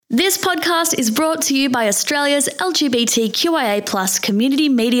This podcast is brought to you by Australia's LGBTQIA+ community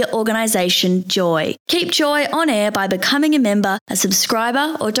media organisation, Joy. Keep Joy on air by becoming a member, a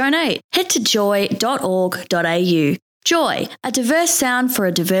subscriber or donate. Head to joy.org.au. Joy, a diverse sound for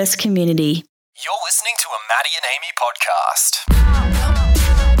a diverse community. You're listening to a Maddie and Amy podcast.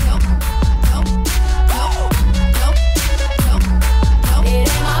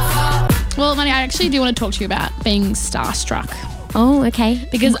 Well, Maddie, I actually do want to talk to you about being starstruck. Oh, okay.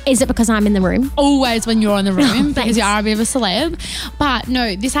 Because is it because I'm in the room? Always when you're in the room, because Thanks. you are a bit of a celeb. But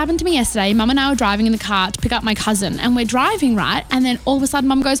no, this happened to me yesterday. Mum and I were driving in the car to pick up my cousin, and we're driving, right? And then all of a sudden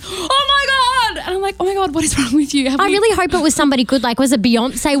Mum goes, "Oh my God!" And I'm like, "Oh my God, what is wrong with you?" I really hope it was somebody good. Like, was it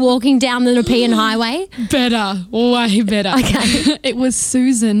Beyonce walking down the Nepean Highway? Better, way better. Okay. It was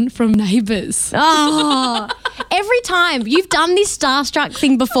Susan from Neighbours. Oh, every time. You've done this starstruck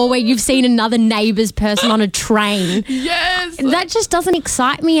thing before where you've seen another Neighbours person on a train. Yes. That just doesn't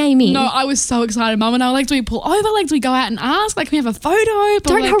excite me, Amy. No, I was so excited. Mum and I were like, do we pull over? Like, do we go out and ask? Like, can we have a photo? But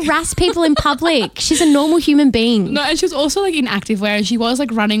Don't like, harass people in public. She's a normal human being. No, and she was also like in activewear, and she was like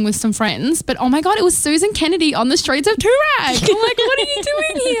running with some friends. But oh my God, it was Susan Kennedy on the streets of Toorak. I'm like, what are you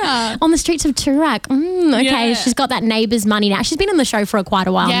doing here? On the streets of Toorak. Okay, Yeah. she's got that Neighbours money now. She's been on the show for quite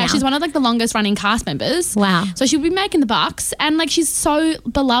a while now. Yeah, she's one of like the longest running cast members. Wow. So she'll be making the bucks, and like she's so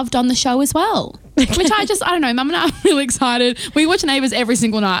beloved on the show as well. Which I don't know. Mum and I are really excited. We watch Neighbours every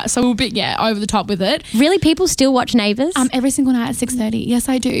single night, so we're a bit over the top with it. Really, people still watch Neighbours? Every single night at 6:30. Yes,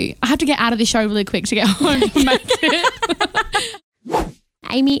 I do. I have to get out of this show really quick to get home and make it.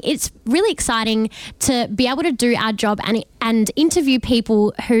 Amy, it's really exciting to be able to do our job and interview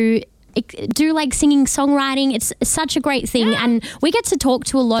people who do like singing, songwriting. It's such a great thing. Yeah. And we get to talk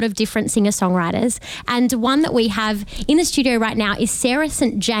to a lot of different singer-songwriters. And one that we have in the studio right now is Sarah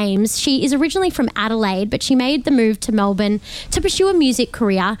St. James. She is originally from Adelaide, but she made the move to Melbourne to pursue a music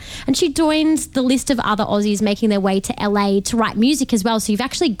career. And she joins the list of other Aussies making their way to LA to write music as well. So you've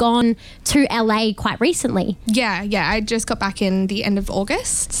actually gone to LA quite recently. Yeah. I just got back in the end of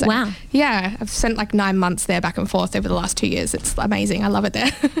August. So, Wow. Yeah, I've spent like 9 months there back and forth over the last 2 years. It's amazing. I love it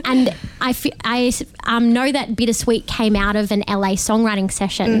there. And I know that Bittersweet came out of an LA songwriting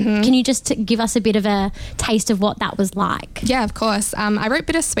session. Mm-hmm. Can you just give us a bit of a taste of what that was like? Yeah, of course. I wrote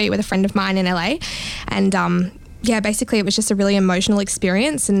Bittersweet with a friend of mine in LA, and basically it was just a really emotional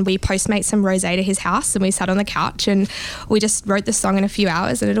experience, and we postmate some rosé to his house, and we sat on the couch and we just wrote the song in a few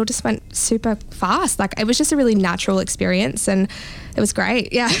hours, and it all just went super fast. Like, it was just a really natural experience, and it was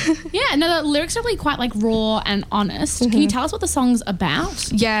great. Yeah. Yeah, no, the lyrics are really quite like raw and honest. Can you tell us what the song's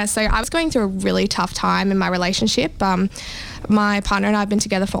about? Yeah, so I was going through a really tough time in my relationship. My partner and I have been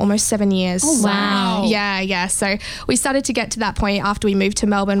together for almost 7 years. Oh, wow. Yeah. So we started to get to that point after we moved to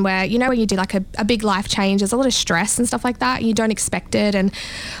Melbourne where, you know, when you do like a big life change, there's a lot of stress and stuff like that, and you don't expect it. And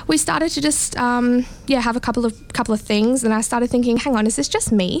we started to just, have a couple of things. And I started thinking, hang on, is this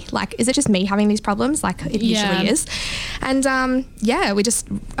just me? Like, is it just me having these problems? Like it usually is. And we just,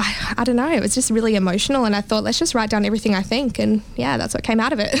 I don't know, it was just really emotional. And I thought, let's just write down everything I think. And yeah, that's what came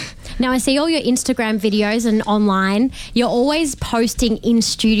out of it. Now, I see all your Instagram videos and online. You're always posting in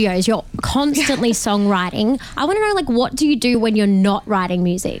studios. You're constantly songwriting. I want to know, like, what do you do when you're not writing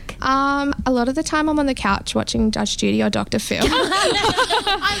music? A lot of the time I'm on the couch watching Judge Judy or Dr. Phil.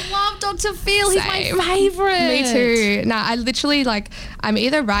 I love Dr. Phil. He's Same. my favourite. Me too. No, I literally, like, I'm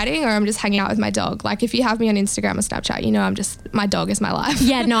either writing or I'm just hanging out with my dog. Like, if you have me on Instagram or Snapchat, you know my dog is my life.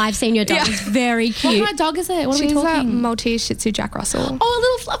 Yeah, no, I've seen your dog. Yeah. It's very What cute. kind of dog is it? What are we She's a talking? Maltese Shih Tzu Jack Russell. Oh, a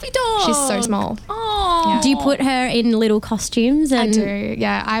little fluffy dog. She's so small. Oh. Do you put her in little costumes? And I do,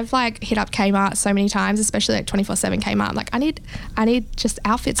 yeah. I've like hit up Kmart so many times, especially like 24/7 Kmart. I'm like, I need just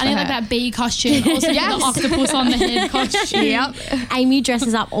outfits I for need her. like that bee costume. Also the Yes. octopus on the head costume. Yep. Amy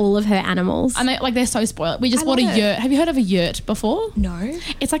dresses up all of her animals. And they're so spoiled. We just I bought a love it. yurt. Have you heard of a yurt before? No.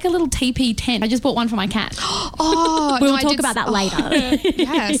 It's like a little teepee tent. I just bought one for my cat. Oh, We'll no, I talk did about that later.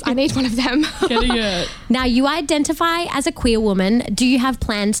 Yes, I need one of them. Get a yurt. Now, you identify as a queer woman. Do you have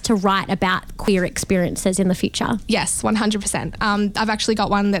plans to write about queer experiences in the future? Yes, 100%. I've actually got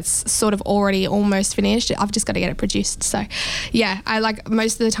one that's sort of already almost finished. I've just got to get it produced. So, yeah, I like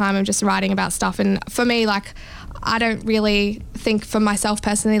most of the time I'm just writing about stuff. And for me, like, I don't really think for myself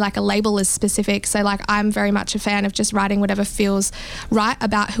personally like a label is specific. So, like, I'm very much a fan of just writing whatever feels right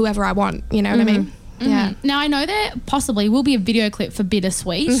about whoever I want. You know what I mean? Yeah. Now, I know there possibly will be a video clip for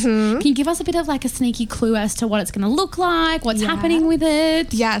Bittersweet. Can you give us a bit of like a sneaky clue as to what it's going to look like, what's happening with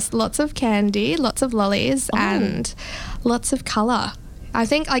it? Yes, lots of candy, lots of lollies, and lots of colour. I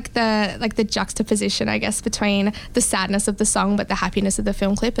think like the juxtaposition, I guess, between the sadness of the song but the happiness of the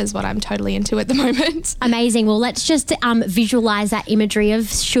film clip is what I'm totally into at the moment. Amazing. Well, let's just visualise that imagery of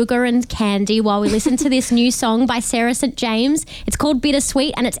sugar and candy while we listen to this new song by Sarah St. James. It's called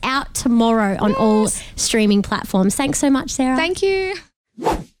Bittersweet and it's out tomorrow on all streaming platforms. Thanks so much, Sarah. Thank you.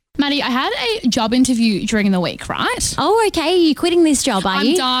 Maddie, I had a job interview during the week, right? Oh, okay. Are you quitting this job, are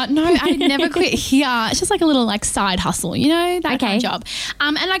you? I'm done. No, I never quit here. It's just like a little like side hustle, you know, that kind of job.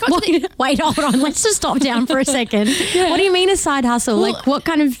 And I got to the... Wait, hold on. Let's just stop down for a second. What do you mean a side hustle? Well, like what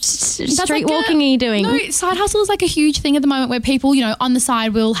kind of street walking are you doing? No, side hustle is like a huge thing at the moment where people, you know, on the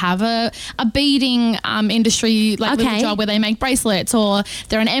side will have a beading industry like with a job where they make bracelets or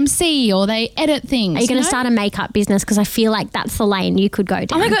they're an MC or they edit things. Are you going to start a makeup business? Because I feel like that's the lane you could go down.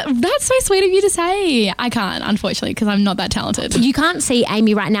 Oh my God, that's so sweet of you to say. I can't, unfortunately, because I'm not that talented. You can't see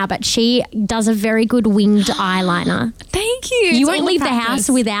Amy right now, but she does a very good winged eyeliner. Thank you. You won't leave the house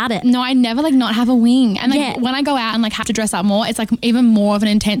without it. No, I never like not have a wing. And like when I go out and like have to dress up more, it's like even more of an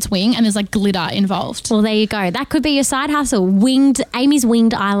intense wing and there's like glitter involved. Well, there you go. That could be your side hustle. Amy's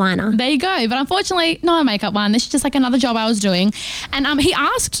winged eyeliner. There you go. But unfortunately, not a makeup one. This is just like another job I was doing. And he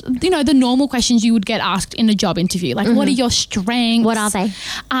asked, you know, the normal questions you would get asked in a job interview. Like, what are your strengths? What are they?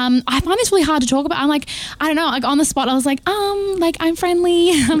 I find this really hard to talk about. I'm like, I don't know, like on the spot, I was like I'm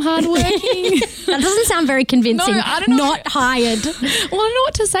friendly, I'm hardworking. That doesn't sound very convincing. No, I don't know. Not hired. Well, I don't know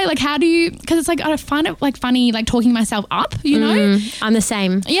what to say. Like, how do you, because it's like, I find it like funny, like talking myself up, you know? I'm the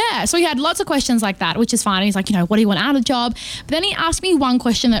same. Yeah. So he had lots of questions like that, which is fine. He's like, you know, what do you want out of a job? But then he asked me one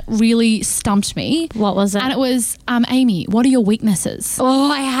question that really stumped me. What was it? And it was, Amy, what are your weaknesses?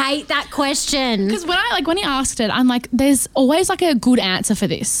 Oh, I hate that question. Because when he asked it, I'm like, there's always like a good answer for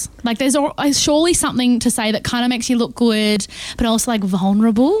this. Like there's surely something to say that kind of makes you look good, but also like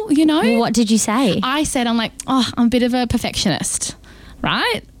vulnerable, you know? What did you say? I said, I'm like, I'm a bit of a perfectionist,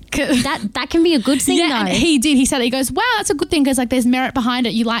 right? That can be a good thing, though. And he did. He said, he goes, wow, that's a good thing because like there's merit behind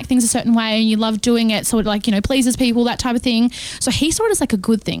it. You like things a certain way and you love doing it, so it like, you know, pleases people, that type of thing. So he saw it as like a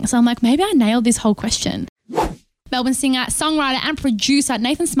good thing. So I'm like, maybe I nailed this whole question. Melbourne singer, songwriter and producer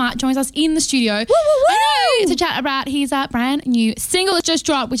Nathan Smart joins us in the studio. Woo, woo, woo. To chat about his brand new single that just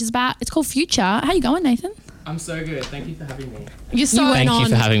dropped, which is it's called Future. How you going, Nathan? I'm so good. Thank you for having me. Thank you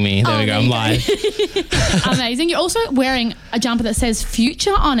for having me. There we go. I'm live. Amazing. You're also wearing a jumper that says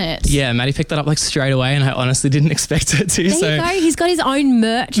Future on it. Yeah, Maddie picked that up like straight away and I honestly didn't expect it to. There you go. He's got his own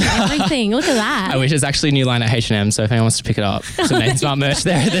merch and everything. Look at that. Which is actually a new line at H&M, so if anyone wants to pick it up, some Nathan Smart merch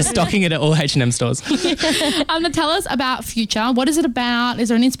there. They're stocking it at all H&M stores. Tell us about Future. What is it about? Is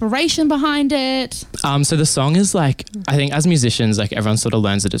there an inspiration behind it? So the song is like, I think as musicians, like everyone sort of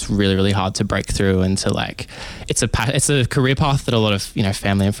learns that it's really, really hard to break through and to like, it's a career path that a lot of, you know,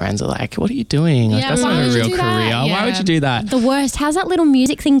 family and friends are like, what are you doing? Like, that's not a real career. Yeah. Why would you do that? The worst. How's that little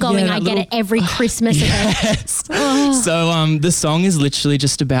music thing going? I get it every Christmas. Yes. So the song is literally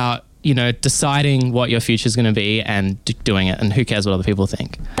just about, you know, deciding what your future is going to be and doing it, and who cares what other people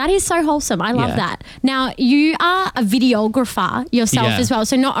think. That is so wholesome. I love that. Now, you are a videographer yourself as well.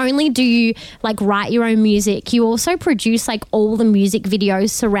 So not only do you like write your own music, you also produce like all the music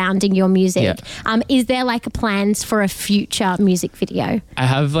videos surrounding your music. Yeah. Is there like plans for a future music video?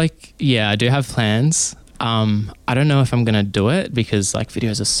 I do have plans. I don't know if I'm going to do it because like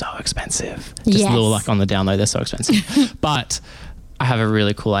videos are so expensive. Just a little like on the download, they're so expensive. But I have a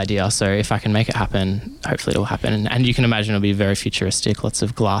really cool idea, so if I can make it happen, hopefully it'll happen. And you can imagine it'll be very futuristic, lots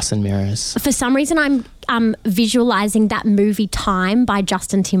of glass and mirrors. For some reason, I'm visualizing that movie Time by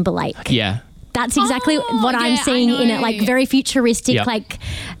Justin Timberlake. Yeah. That's exactly what I'm seeing in it, like very futuristic, like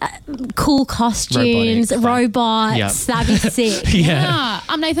cool costumes, robots. Yep. That'd be sick. Yeah.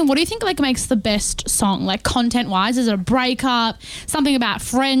 Nathan, what do you think like makes the best song, like content-wise? Is it a breakup, something about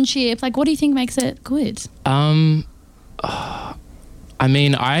friendship? Like, what do you think makes it good? I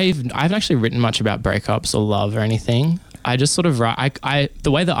mean, I haven't actually written much about breakups or love or anything. I just sort of write, the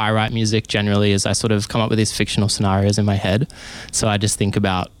way that I write music generally is I sort of come up with these fictional scenarios in my head. So I just think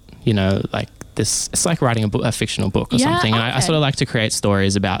about, you know, like this, it's like writing a fictional book or something. And I sort of like to create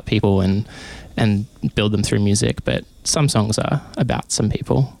stories about people and build them through music, but some songs are about some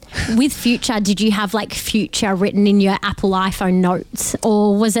people. With Future, did you have like Future written in your Apple iPhone notes,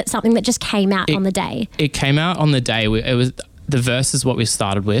 or was it something that just came out on the day? It came out on the day. The verse is what we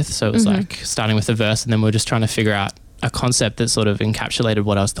started with. So it was like starting with the verse and then we were just trying to figure out a concept that sort of encapsulated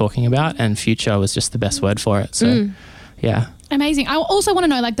what I was talking about, and Future was just the best word for it. So yeah. Amazing. I also want to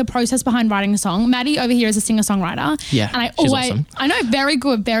know like the process behind writing a song. Maddie over here is a singer-songwriter. Yeah, and she's awesome. I know, very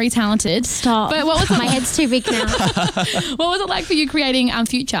good, very talented. Stop. But what was my head's too big now. What was it like for you creating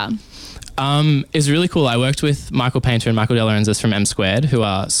Future? It's really cool. I worked with Michael Painter and Michael De Lorenzo from M Squared, who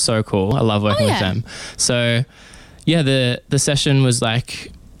are so cool. I love working with them. So yeah, the session was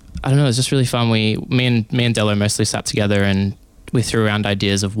like, I don't know, it was just really fun. Me and Delo mostly sat together and we threw around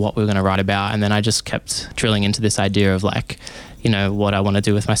ideas of what we were going to write about, and then I just kept drilling into this idea of like, you know, what I want to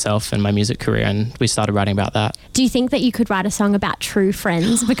do with myself and my music career, and we started writing about that. Do you think that you could write a song about true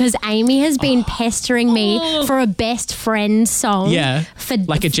friends? Because Amy has been pestering me for a best friend song. Yeah, for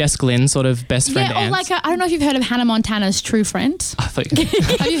like a Jess Glynn sort of best friend. Yeah, or like I don't know if you've heard of Hannah Montana's True Friend. I thought you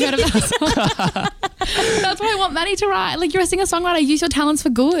Have you heard of that song? That's what I want Maddie to write. Like, you're a singer-songwriter. Use your talents for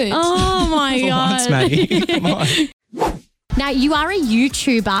good. Oh my for God. once, Maddie. Come on. Now, you are a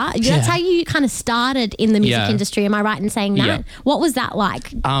YouTuber. That's how you kind of started in the music industry. Am I right in saying that? Yeah. What was that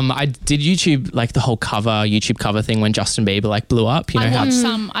like? I did YouTube, like the whole YouTube cover thing when Justin Bieber like blew up. You know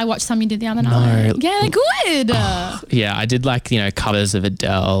I watched some you did the other night. Yeah, they're good. Yeah, I did like, you know, covers of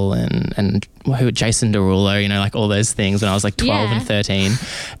Adele and Jason Derulo, you know, like all those things when I was like 12 and 13.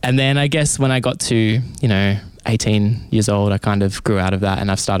 And then I guess when I got to, you know, 18 years old, I kind of grew out of that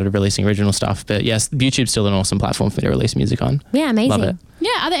and I've started releasing original stuff. But yes, YouTube's still an awesome platform for me to release music on. Yeah, amazing. Love it.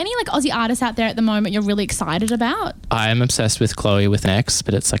 Yeah, are there any like Aussie artists out there at the moment you're really excited about? I am obsessed with Chloe with an X,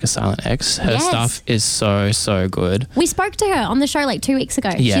 but it's like a silent X. Her stuff is so good. We spoke to her on the show like 2 weeks ago.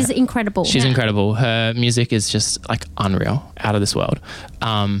 Yeah. She's incredible. She's incredible. Her music is just like unreal, out of this world.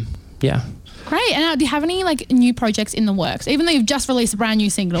 Yeah. Great. And do you have any like new projects in the works? Even though you've just released a brand new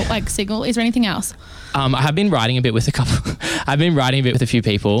single, is there anything else? I have been writing a bit with I've been writing a bit with a few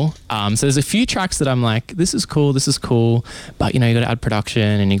people. So there's a few tracks that I'm like, this is cool. But, you know, you got to add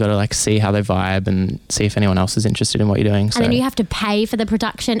production and you got to like see how they vibe and see if anyone else is interested in what you're doing. So. And then you have to pay for the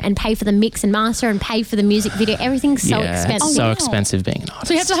production and pay for the mix and master and pay for the music video. Everything's so expensive. It's so expensive being an artist.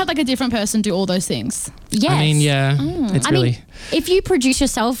 So you have to have like a different person do all those things. Yes. I mean, yeah, it's really... if you produce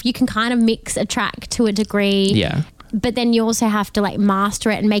yourself, you can kind of mix a track to a degree. Yeah. But then you also have to like master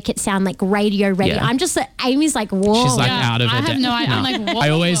it and make it sound like radio ready. Yeah. I'm just Amy's like, whoa. She's like out of it. I have no idea. I'm like, whoa. I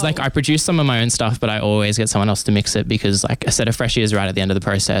always I produce some of my own stuff, but I always get someone else to mix it because like a set of fresh ears right at the end of the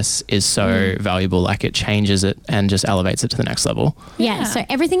process is so valuable. Like it changes it and just elevates it to the next level. Yeah. So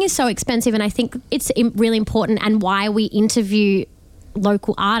everything is so expensive, and I think it's really important, and why we interview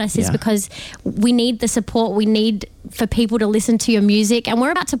local artists is because we need the support. We need for people to listen to your music, and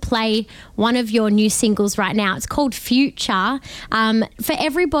we're about to play one of your new singles right now. It's called Future. For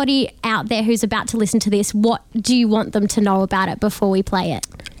everybody out there who's about to listen to this, what do you want them to know about it before we play it?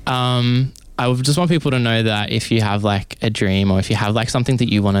 I would just want people to know that if you have like a dream or if you have like something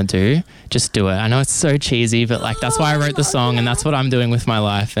that you want to do, just do it. I know it's so cheesy, but like that's why I wrote the song and that's what I'm doing with my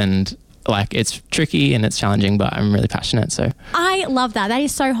life, and like it's tricky and it's challenging, but I'm really passionate. So I love that. That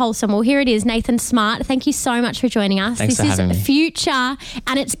is so wholesome. Well, here it is, Nathan Smart. Thank you so much for joining us. Thanks for having me. Future,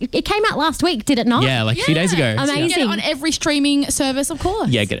 and it came out last week, did it not? Yeah, like a few days ago. Amazing. Get it on every streaming service, of course.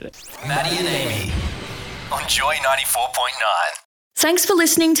 Yeah, get it. Maddie and Amy on Joy 94.9. Thanks for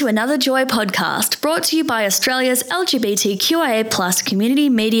listening to another Joy podcast brought to you by Australia's LGBTQIA+ community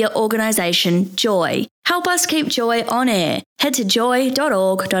media organisation, Joy. Help us keep Joy on air. Head to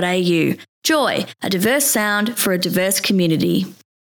joy.org.au. Joy, a diverse sound for a diverse community.